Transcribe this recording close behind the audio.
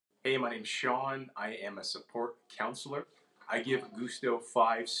Hey, my name's Sean. I am a support counselor. I give Guusto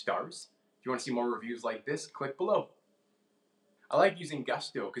 5 stars. If you want to see more reviews like this, click below. I like using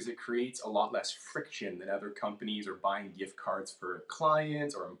Gusto because it creates a lot less friction than other companies or buying gift cards for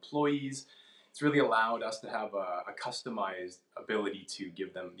clients or employees. It's really allowed us to have a customized ability to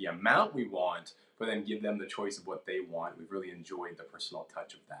give them the amount we want, but then give them the choice of what they want. We've really enjoyed the personal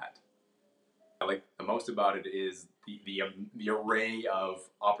touch of that. I like the most about it is the array of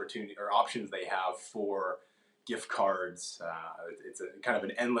opportunity or options they have for gift cards. It's a kind of an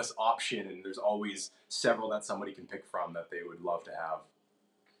endless option, and there's always several that somebody can pick from that they would love to have.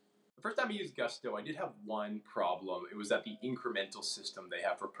 The first time I used Gusto, I did have one problem. It was that the incremental system they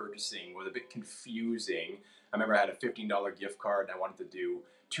have for purchasing was a bit confusing. I remember I had a $15 gift card and I wanted to do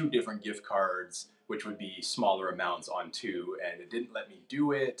two different gift cards, which would be smaller amounts on two, and it didn't let me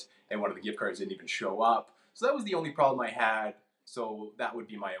do it, and one of the gift cards didn't even show up. So that was the only problem I had, so that would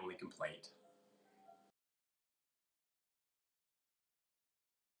be my only complaint.